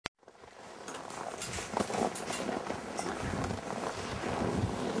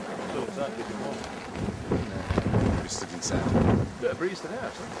lite på. Brystet din säd. Det bryter det här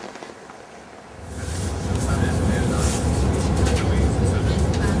så.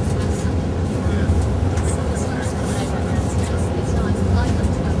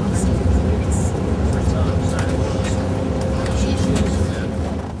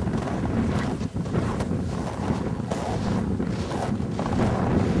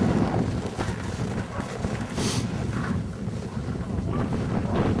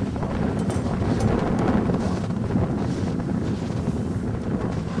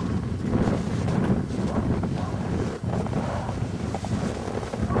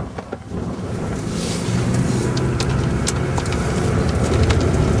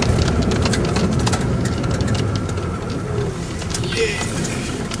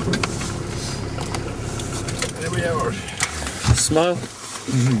 Smile.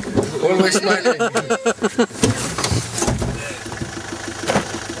 Always smiling.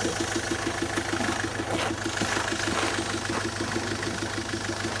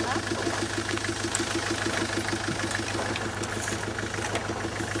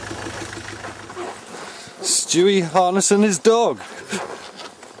 Stewie harnessing his dog.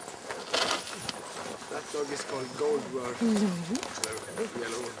 That dog is called Goldwort.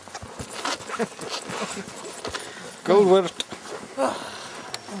 Yellow. Goldwort.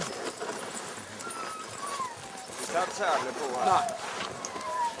 Nej.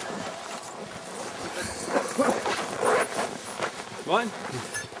 Mine.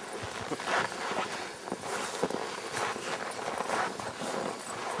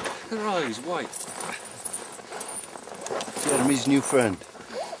 Her eyes white. Jeremy's new friend.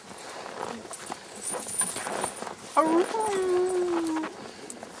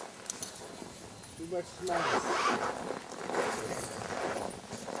 Too much smiles.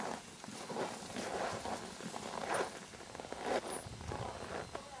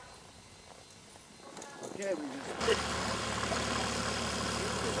 Okay, we just...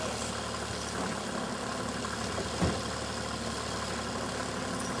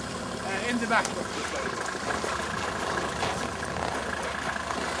 In the back of the boat.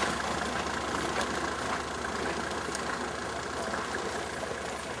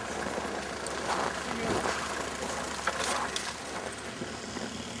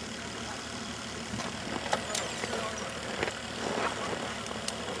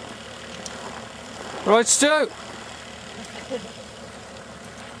 Right, Stu. Okay,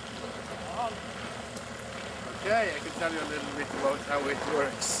 I can tell you a little bit about how it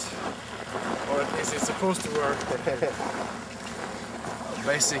works. Or at least it's supposed to work.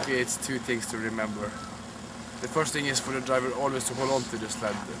 Basically it's two things to remember. The first thing is for the driver always to hold on to the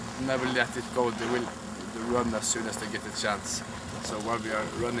sled. Never let it go, they will run as soon as they get a chance. So while we are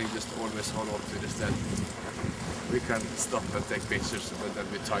running, just always hold on to the sled. We can stop and take pictures, but then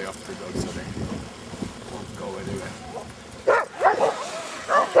we tie up the dogs so they won't go anywhere.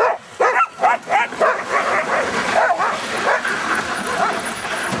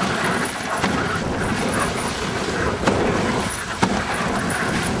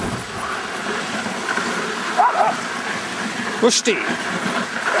 Husky.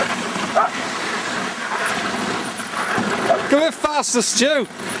 Go a bit faster, Stu.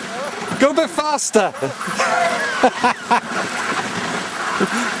 Go a bit faster.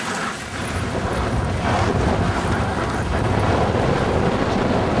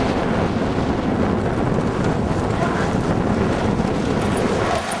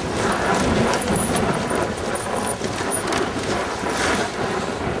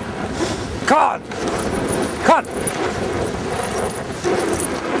 Come on. Come on.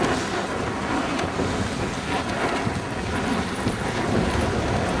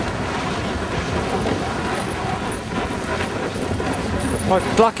 Right,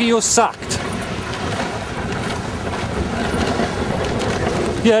 Blackie, you're sacked.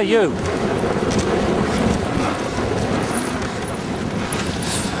 Yeah, you.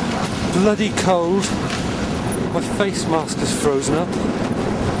 Bloody cold. My face mask is frozen up.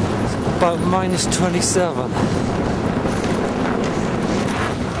 It's about -27.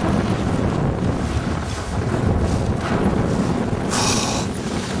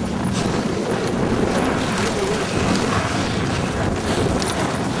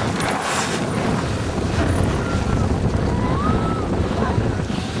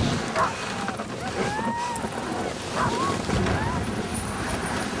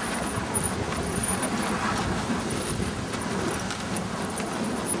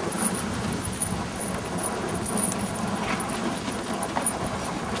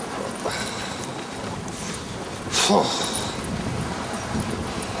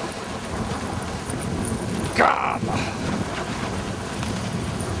 God.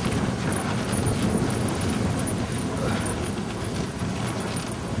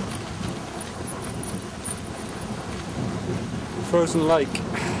 frozen lake.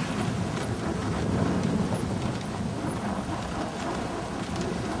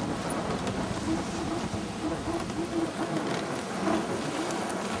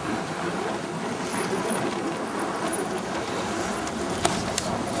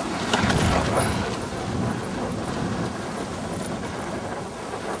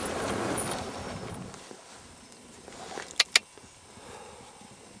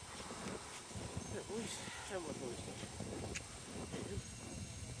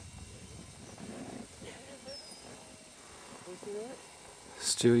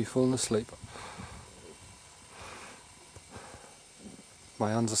 Stewie falling asleep. My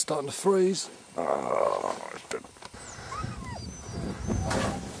hands are starting to freeze. Oh, it's been...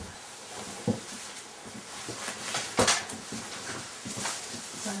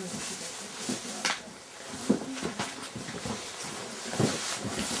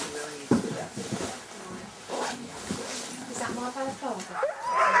 Is that my bad father?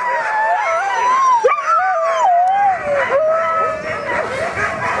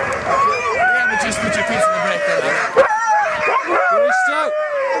 Just put your feet in the brake there.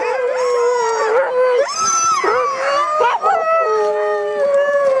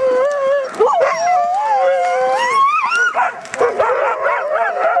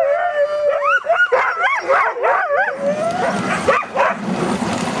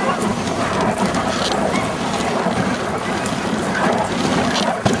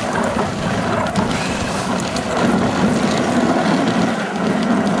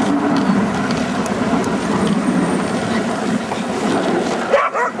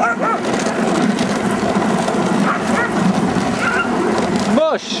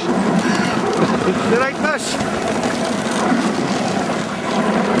 Mush! You like mush?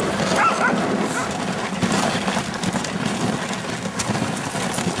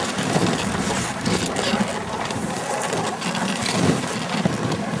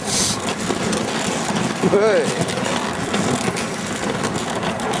 Hey!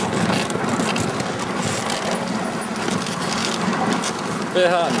 Bare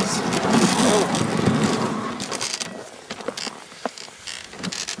hands. Oh.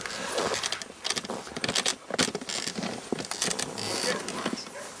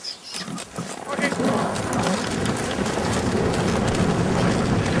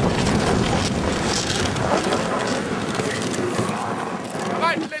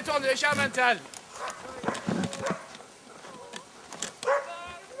 Vent litt, Tonje, det kommer en til.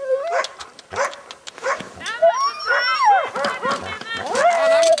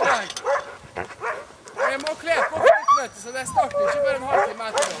 Jeg må kle på folk, så det starter ikke bare en halvtime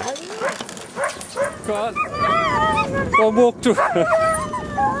etter. Come on. Go and walk to...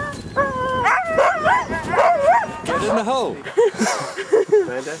 Get in the hole.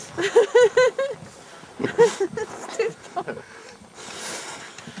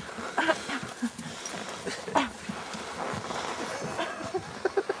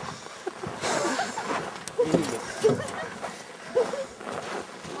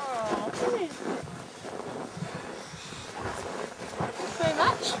 Very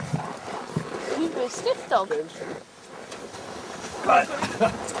much. You're a stiff dog.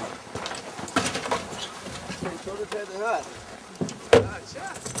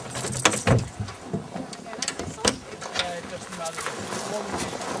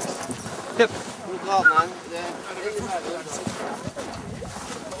 Yep.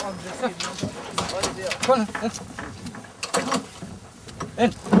 Come on.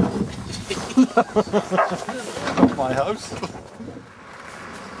 In. My house.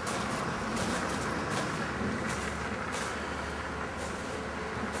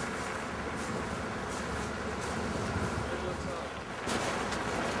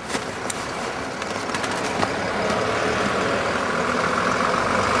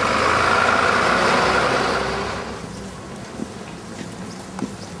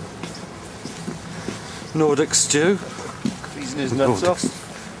 Nordic stew. Freezing his nuts off.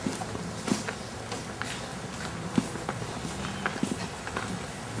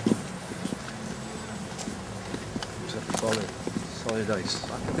 Solid ice.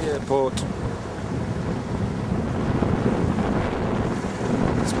 Back at the airport.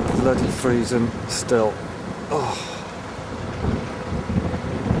 It's bloody freezing still. Oh.